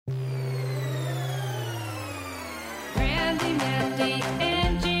Sandy, Mandy,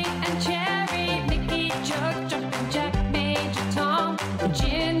 Angie, and Cherry, Mickey, Chuck, Jumpin' Jack, Major Tom,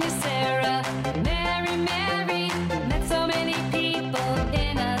 Virginia, Sarah, Mary, met so many people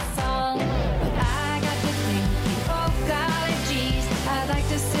in a song. But I got to thinking, oh golly geez, I'd like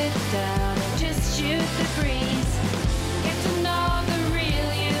to sit down and just shoot the breeze. Get to know the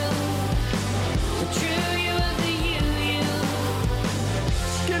real you, the true you of the you.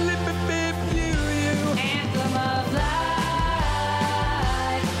 Anthem of life,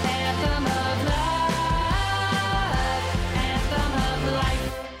 anthem of life, anthem of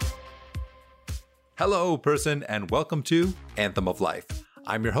life. Hello, person, and welcome to Anthem of Life.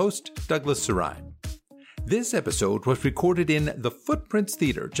 I'm your host, Douglas Sarine. This episode was recorded in the Footprints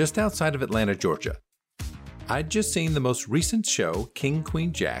Theater just outside of Atlanta, Georgia. I'd just seen the most recent show, King,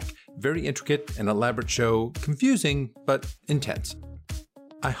 Queen, Jack. Very intricate and elaborate show, confusing but intense.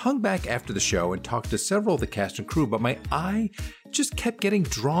 I hung back after the show and talked to several of the cast and crew, but my eye just kept getting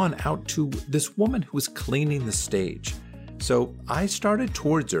drawn out to this woman who was cleaning the stage. So I started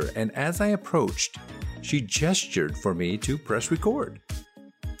towards her, and as I approached, she gestured for me to press record.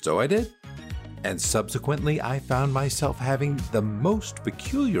 So I did. And subsequently, I found myself having the most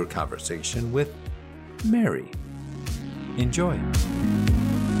peculiar conversation with Mary. Enjoy.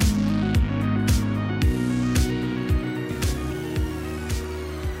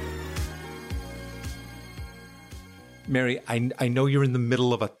 Mary, I know you're in the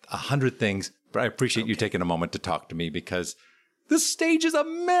middle of 100 things, but I appreciate you taking a moment to talk to me because this stage is a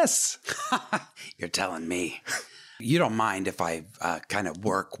mess. You're telling me. You don't mind if I kind of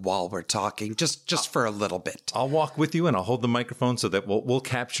work while we're talking, just for a little bit. I'll walk with you and I'll hold the microphone so that we'll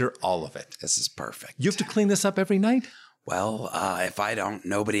capture all of it. This is perfect. You have to clean this up every night? Well, if I don't,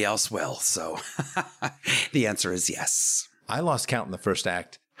 nobody else will. So the answer is yes. I lost count in the first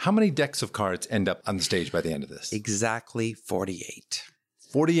act. How many decks of cards end up on the stage by the end of this? Exactly 48.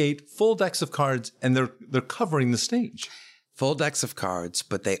 48 full decks of cards, and they're covering the stage. Full decks of cards,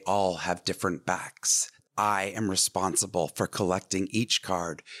 but they all have different backs. I am responsible for collecting each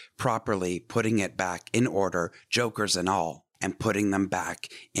card properly, putting it back in order, jokers and all, and putting them back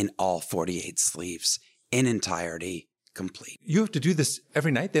in all 48 sleeves in entirety, complete. You have to do this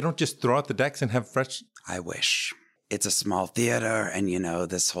every night? They don't just throw out the decks and have fresh... I wish. It's a small theater, and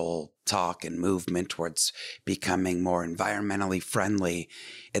this whole talk and movement towards becoming more environmentally friendly,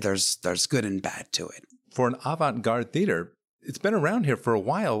 there's good and bad to it. For an avant-garde theater, it's been around here for a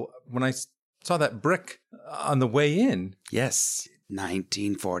while. When I saw that brick on the way in. Yes,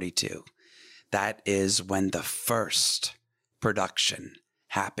 1942. That is when the first production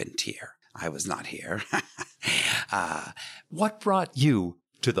happened here. I was not here. What brought you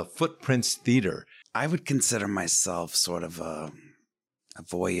to the Footprints Theater? I would consider myself sort of a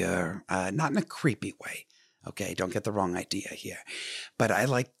voyeur, not in a creepy way. Okay, don't get the wrong idea here. But I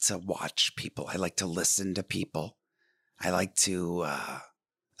like to watch people. I like to listen to people. I like to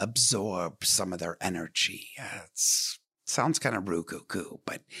absorb some of their energy. It sounds kind of roo-coo-coo,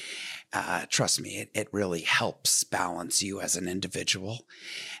 but trust me, it really helps balance you as an individual.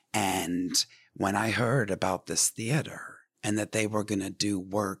 And when I heard about this theater and that they were going to do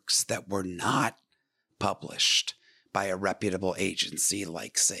works that were not published by a reputable agency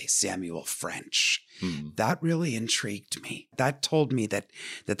like, say, Samuel French, that really intrigued me. That told me that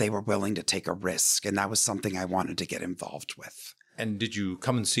they were willing to take a risk, and that was something I wanted to get involved with. And did you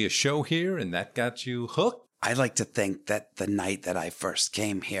come and see a show here, and that got you hooked? I like to think that the night that I first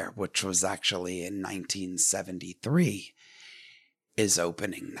came here, which was actually in 1973, is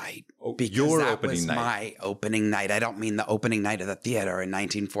opening night. Because your that opening was night. My opening night. I don't mean the opening night of the theater in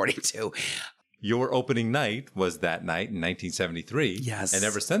 1942. Your opening night was that night in 1973. Yes. And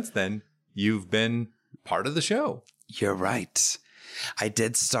ever since then, you've been part of the show. You're right. I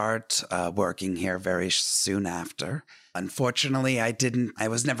did start working here very soon after. Unfortunately, I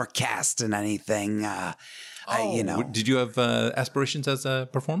was never cast in anything. Did you have aspirations as a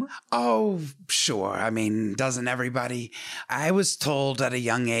performer? Oh, sure. I mean, doesn't everybody? I was told at a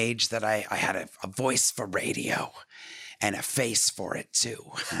young age that I had a voice for radio. And a face for it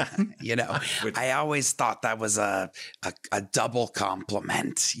too. I always thought that was a double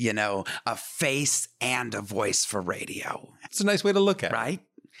compliment, a face and a voice for radio. It's a nice way to look at it. Right?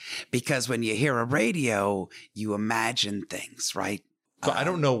 Because when you hear a radio, you imagine things, right? So I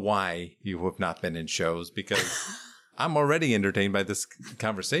don't know why you have not been in shows, because I'm already entertained by this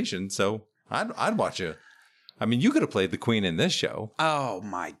conversation. So I'd watch you. I mean, you could have played the queen in this show. Oh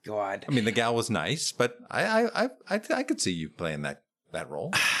my God! I mean, the gal was nice, but I could see you playing that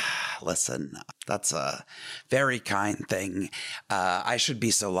role. listen, that's a very kind thing. I should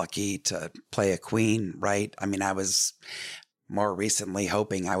be so lucky to play a queen, right? I mean, I was more recently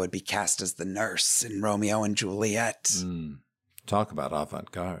hoping I would be cast as the nurse in Romeo and Juliet. Talk about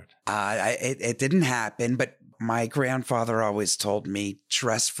avant-garde. It didn't happen, but my grandfather always told me,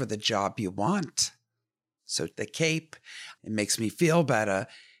 dress for the job you want. So the cape, it makes me feel better.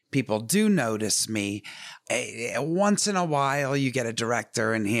 People do notice me. Once in a while, you get a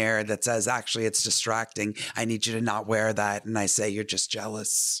director in here that says, actually, it's distracting. I need you to not wear that. And I say, you're just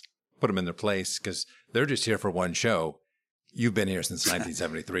jealous. Put them in their place because they're just here for one show. You've been here since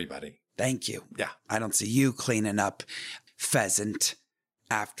 1973, buddy. Thank you. Yeah. I don't see you cleaning up pheasant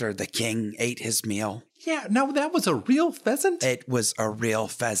after the king ate his meal. Yeah, no, that was a real pheasant? It was a real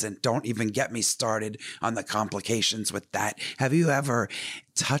pheasant. Don't even get me started on the complications with that. Have you ever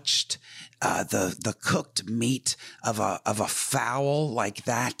touched the cooked meat of a fowl like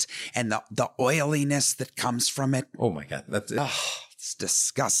that, and the oiliness that comes from it? Oh my God, that's it. Oh, it's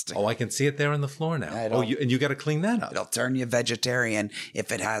disgusting. Oh, I can see it there on the floor now. And you got to clean that up. It'll turn you vegetarian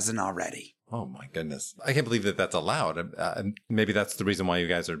if it hasn't already. Oh my goodness. I can't believe that that's allowed. Maybe that's the reason why you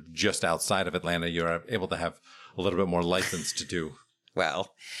guys are just outside of Atlanta. You're able to have a little bit more license to do.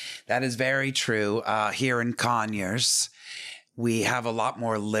 Well, that is very true. Here in Conyers, we have a lot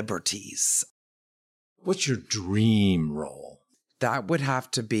more liberties. What's your dream role? That would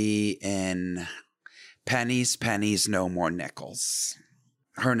have to be in Pennies, Pennies, No More Nickels.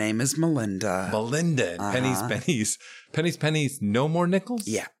 Her name is Melinda. Melinda. Pennies, Pennies. Pennies, Pennies, No More Nickels?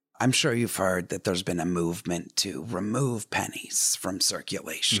 Yeah. I'm sure you've heard that there's been a movement to remove pennies from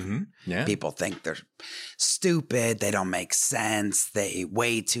circulation. Mm-hmm. Yeah. People think they're stupid. They don't make sense. They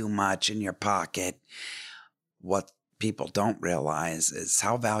weigh too much in your pocket. What people don't realize is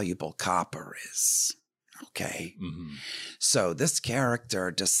how valuable copper is. Okay. Mm-hmm. So this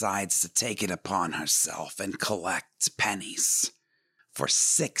character decides to take it upon herself and collect pennies for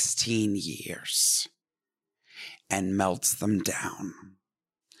 16 years and melts them down.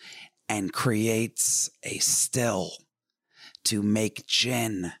 And creates a still to make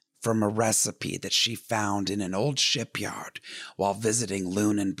gin from a recipe that she found in an old shipyard while visiting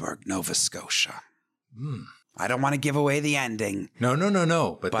Lunenburg, Nova Scotia. I don't want to give away the ending.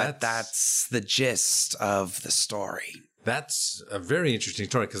 No. But that's the gist of the story. That's a very interesting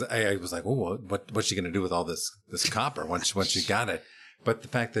story because I was like, oh, what's she going to do with all this copper once she got it? But the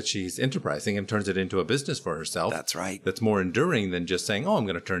fact that she's enterprising and turns it into a business for herself. That's right. That's more enduring than just saying, oh, I'm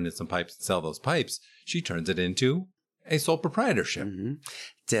going to turn in some pipes and sell those pipes. She turns it into a sole proprietorship. Mm-hmm.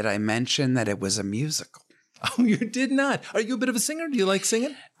 Did I mention that it was a musical? Oh, you did not. Are you a bit of a singer? Do you like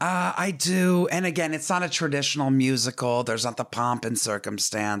singing? I do. And again, it's not a traditional musical. There's not the pomp and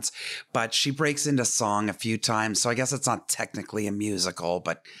circumstance, but she breaks into song a few times. So I guess it's not technically a musical,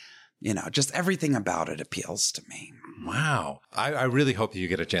 but you know, just everything about it appeals to me. Wow. I really hope that you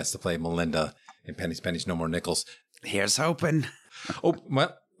get a chance to play Melinda in Pennies, Pennies, No More Nickels. Here's hoping. Oh,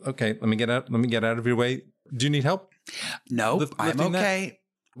 well, okay. Let me get out of your way. Do you need help? No, I'm okay. That?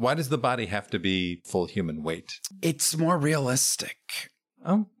 Why does the body have to be full human weight? It's more realistic.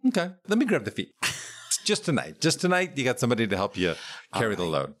 Oh, okay. Let me grab the feet. Just tonight, you got somebody to help you carry the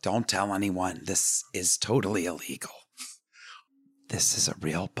load. Don't tell anyone. This is totally illegal. This is a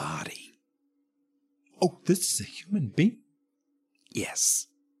real body. Oh, this is a human being? Yes.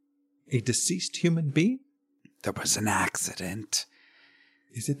 A deceased human being? There was an accident.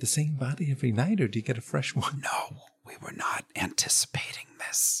 Is it the same body every night, or do you get a fresh one? No, we were not anticipating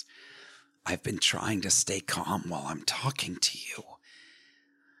this. I've been trying to stay calm while I'm talking to you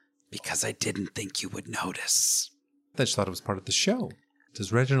because I didn't think you would notice. I just thought it was part of the show.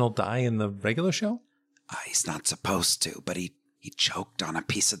 Does Reginald die in the regular show? He's not supposed to, but he choked on a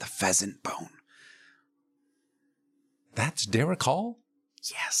piece of the pheasant bone. That's Derek Hall?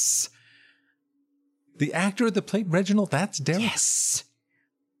 Yes. The actor that played Reginald, that's Derek? Yes.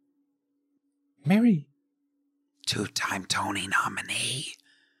 Mary. 2-time Tony nominee.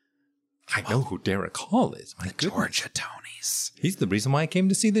 I know who Derek Hall is. My goodness. Georgia Tonys. He's the reason why I came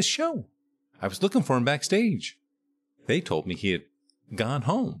to see this show. I was looking for him backstage. They told me he had gone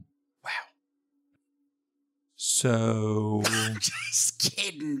home. Wow. So... Just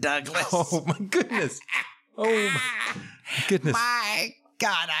kidding, Douglas. Oh, my goodness. Oh, my goodness. My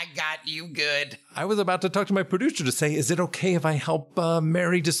God, I got you good. I was about to talk to my producer to say, is it okay if I help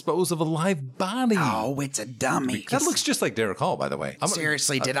Mary dispose of a live body? Oh, it's a dummy. That looks just like Derek Hall, by the way.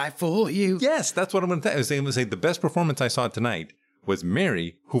 Seriously, did I fool you? Yes, that's what I'm going to say. I was going to say the best performance I saw tonight was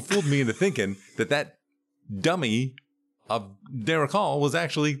Mary, who fooled me into thinking that dummy of Derek Hall was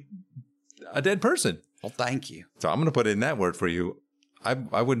actually a dead person. Well, thank you. So I'm going to put in that word for you.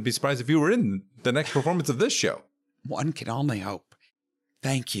 I wouldn't be surprised if you were in the next performance of this show. One can only hope.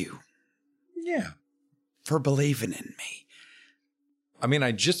 Thank you Yeah. for believing in me. I mean,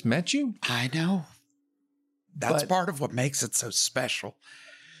 I just met you, I know. That's But- part of what makes it so special.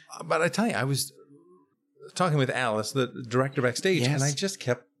 but I tell you, I was talking with Alice, the director backstage, Yes. and I just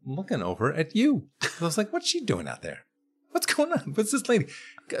kept looking over at you. I was like, what's she doing out there? What's going on? What's this lady?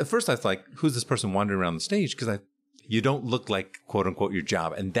 At first, I was like, who's this person wandering around the stage? Because you don't look like, quote unquote, your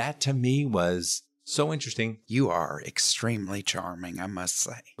job. And that to me was so interesting. You are extremely charming, I must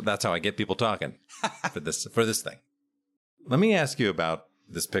say. That's how I get people talking for this thing. Let me ask you about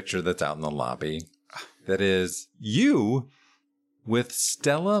this picture that's out in the lobby. That is you with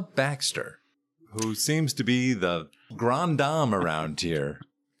Stella Baxter, who seems to be the grande dame around here.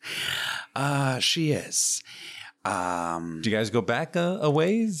 She is. Do you guys go back a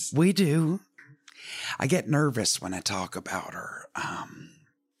ways? We do. I get nervous when I talk about her.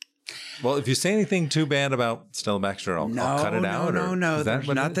 Well, if you say anything too bad about Stella Baxter, I'll cut it out. No. Is that There's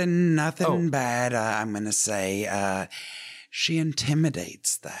what it is? nothing Oh. bad. I'm going to say she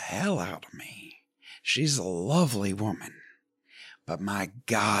intimidates the hell out of me. She's a lovely woman, but my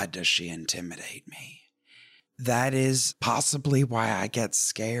God, does she intimidate me. That is possibly why I get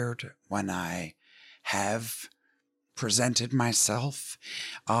scared when I have presented myself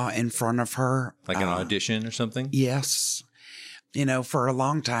in front of her. Like an audition or something? Yes. You know, for a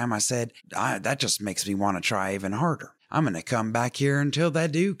long time I said, that just makes me want to try even harder. I'm going to come back here until they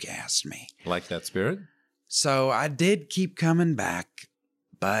do cast me. Like that spirit? So I did keep coming back,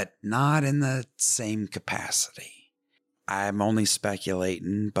 but not in the same capacity. I'm only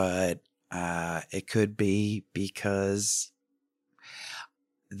speculating, but it could be because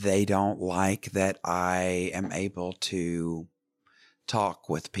they don't like that I am able to talk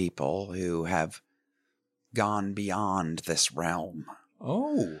with people who have gone beyond this realm.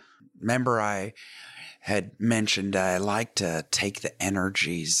 Oh. Remember, I had mentioned I like to take the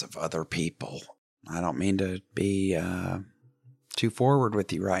energies of other people. I don't mean to be too forward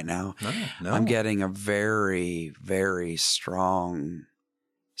with you right now. No. I'm getting a very, very strong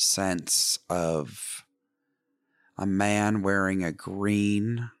sense of a man wearing a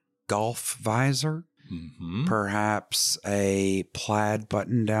green golf visor, Mm-hmm. perhaps a plaid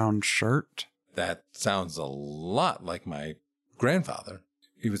button-down shirt. That sounds a lot like my grandfather.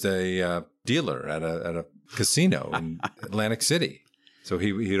 He was a dealer at a casino in Atlantic City. So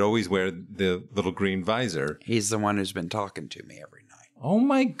he'd always wear the little green visor. He's the one who's been talking to me every night. Oh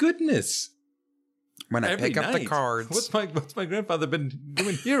my goodness! When I Every pick up the night? cards. What's my grandfather been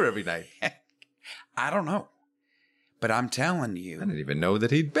doing here every night? I don't know. But I'm telling I you, didn't even know that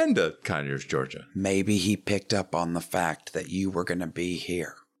he'd been to Conyers, Georgia. maybe he picked up on the fact that you were going to be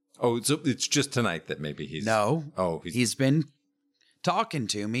here. Oh, so it's just tonight that maybe he's... No. Oh, He's been talking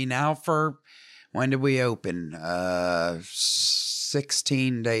to me now for, when did we open?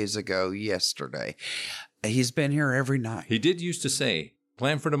 16 days ago yesterday. He's been here every night. He did used to say,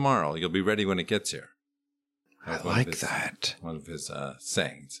 plan for tomorrow. You'll be ready when it gets here. I That's one of like his- that. One of his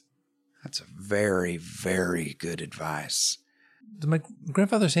sayings. That's a very, very good advice. Did my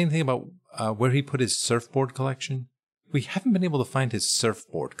grandfather say anything about where he put his surfboard collection? We haven't been able to find his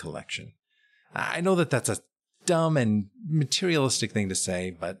surfboard collection. I know that that's a dumb and materialistic thing to say,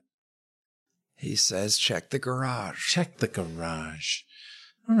 but He says, check the garage. check the garage.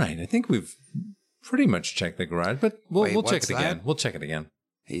 All right, I think we've pretty much checked the garage, but we'll check what's it again. that? We'll check it again.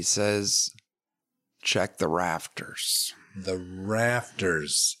 He says, check the rafters. The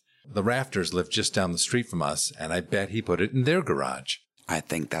rafters. The rafters live just down the street from us, and I bet he put it in their garage. I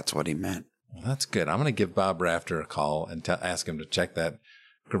think that's what he meant. Well, that's good. I'm going to give Bob Rafter a call and ask him to check that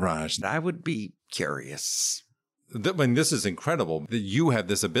garage. I would be curious. I mean, this is incredible that you have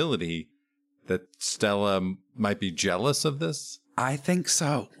this ability, that Stella might be jealous of this. I think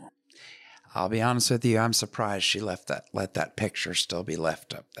so. I'll be honest with you. I'm surprised she let that picture still be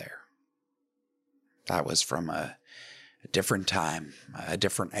left up there. That was from a different time, a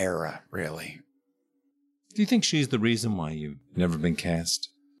different era, really. Do you think she's the reason why you've never been cast?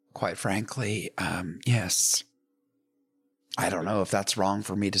 Quite frankly, yes. I don't know if that's wrong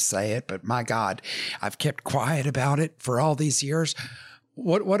for me to say it, but my God, I've kept quiet about it for all these years.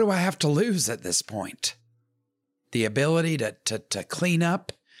 What do I have to lose at this point? The ability to clean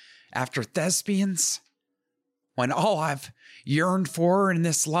up after thespians? When all I've yearned for in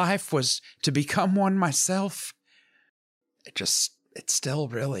this life was to become one myself? It still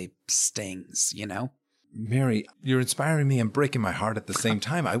really stings, you know? Mary, you're inspiring me and breaking my heart at the same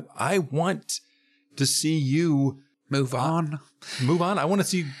time. I want to see you Move on. move on. I want to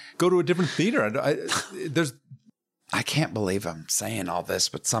see you go to a different theater. I can't believe I'm saying all this,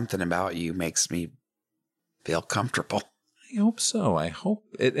 but something about you makes me feel comfortable. I hope so. I hope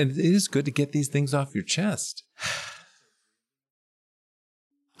it is good to get these things off your chest.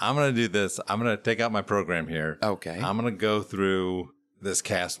 I'm going to do this. I'm going to take out my program here. Okay. I'm going to go through this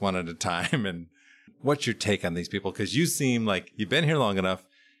cast one at a time. And what's your take on these people? Because you seem like you've been here long enough.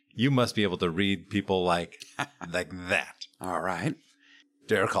 You must be able to read people like that. All right.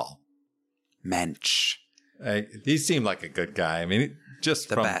 Derek Hall. Mensch. He seemed like a good guy. I mean, just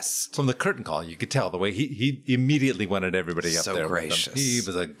The best. From the curtain call, you could tell the way he immediately wanted everybody up So there. gracious. With him. He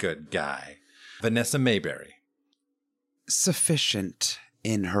was a good guy. Vanessa Mayberry. Sufficient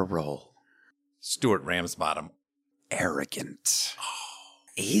in her role. Stuart Ramsbottom. Arrogant.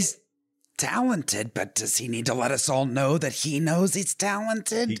 He's talented, but does he need to let us all know that he knows he's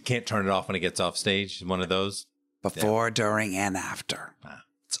talented? He can't turn it off when he gets off stage. He's one of those. Before, during, and after. Ah.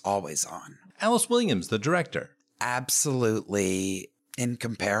 It's always on. Alice Williams, the director. Absolutely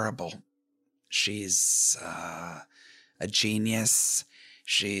incomparable. She's a genius.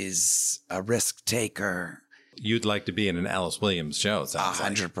 She's a risk taker. You'd like to be in an Alice Williams show, it sounds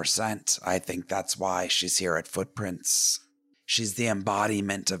like. 100%. I think that's why she's here at Footprints. She's the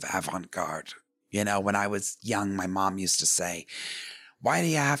embodiment of avant-garde. You know, when I was young, my mom used to say, why do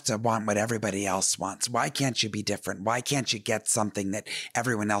you have to want what everybody else wants? Why can't you be different? Why can't you get something that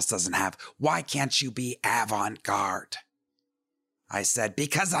everyone else doesn't have? Why can't you be avant-garde? I said,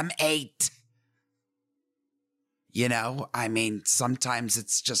 because I'm 8. You know, I mean, sometimes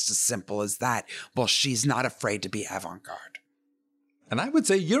it's just as simple as that. Well, she's not afraid to be avant-garde. And I would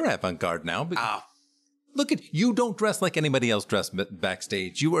say you're avant-garde now. But look at you. Don't dress like anybody else dressed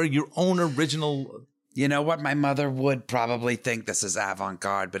backstage. You are your own original. You know what? My mother would probably think this is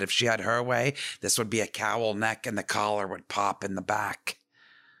avant-garde, but if she had her way, this would be a cowl neck and the collar would pop in the back.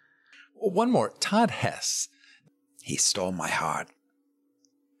 One more. Todd Hess. He stole my heart.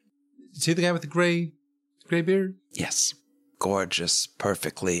 See the guy with the gray beard? Yes. Gorgeous,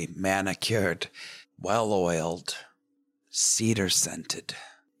 perfectly manicured, well-oiled, cedar-scented,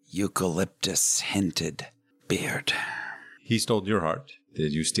 eucalyptus-hinted beard. He stole your heart.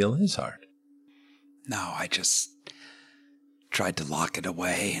 Did you steal his heart? No, I just tried to lock it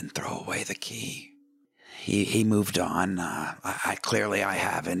away and throw away the key. He moved on. I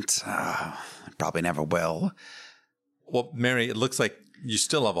haven't. Probably never will. Well, Mary, it looks like you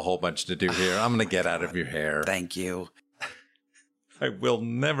still have a whole bunch to do here. I'm going to get out of your hair. Thank you. I will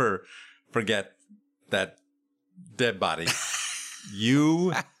never forget that dead body.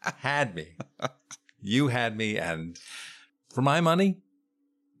 You had me. You had me. And for my money,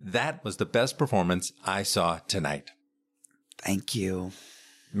 that was the best performance I saw tonight. Thank you.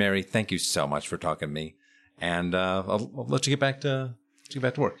 Mary, thank you so much for talking to me. And I'll let you get back to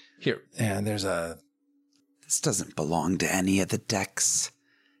work. Here, and there's a... This doesn't belong to any of the decks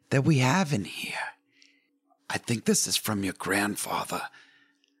that we have in here. I think this is from your grandfather.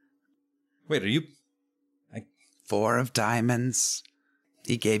 Wait, are you... 4 of diamonds.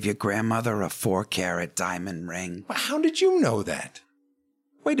 He gave your grandmother a 4-carat diamond ring. How did you know that?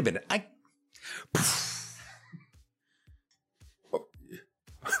 Wait a minute,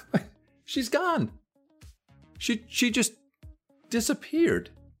 She's gone. She just disappeared.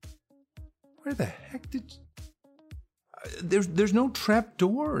 Where the heck did... There's no trap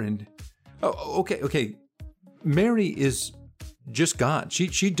door and... Oh, okay. Mary is just gone.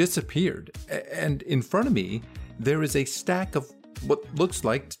 She disappeared. And in front of me, there is a stack of what looks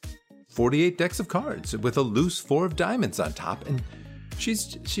like 48 decks of cards with a loose 4 of diamonds on top. And she's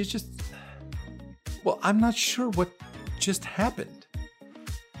just... Well, I'm not sure what just happened.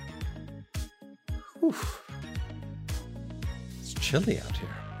 Whew. It's chilly out here.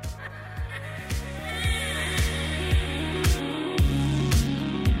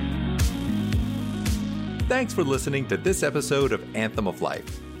 Thanks for listening to this episode of Anthem of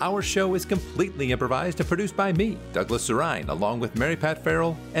Life. Our show is completely improvised and produced by me, Douglas Sarine, along with Mary Pat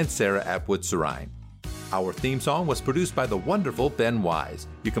Farrell and Sarah Apwood Sarine. Our theme song was produced by the wonderful Ben Wise.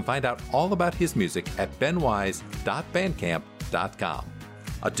 You can find out all about his music at benwise.bandcamp.com.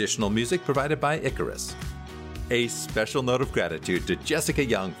 Additional music provided by Icarus. A special note of gratitude to Jessica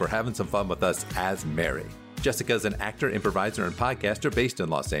Young for having some fun with us as Mary. Jessica is an actor, improviser, and podcaster based in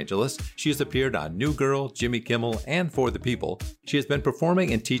Los Angeles. She has appeared on New Girl, Jimmy Kimmel, and For the People. She has been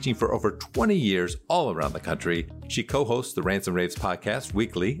performing and teaching for over 20 years all around the country. She co-hosts the Rants and Raves podcast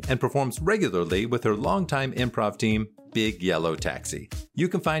weekly and performs regularly with her longtime improv team, Big Yellow Taxi. You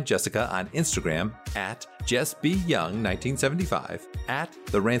can find Jessica on Instagram at JessBYoung1975, at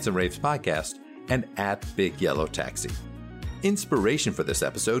the Rants and Raves podcast, and at Big Yellow Taxi. Inspiration for this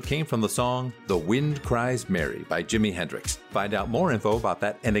episode came from the song The Wind Cries Mary by Jimi Hendrix. Find out more info about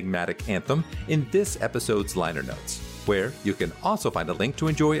that enigmatic anthem in this episode's liner notes, where you can also find a link to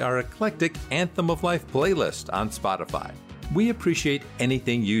enjoy our eclectic Anthem of Life playlist on Spotify. We appreciate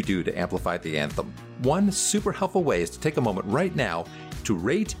anything you do to amplify the anthem. One super helpful way is to take a moment right now to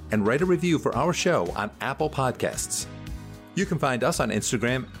rate and write a review for our show on Apple Podcasts. You can find us on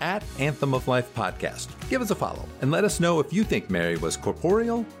Instagram at Anthem of Life Podcast. Give us a follow and let us know if you think Mary was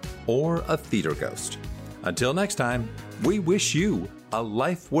corporeal or a theater ghost. Until next time, we wish you a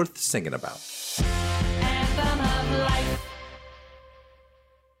life worth singing about. Anthem of life.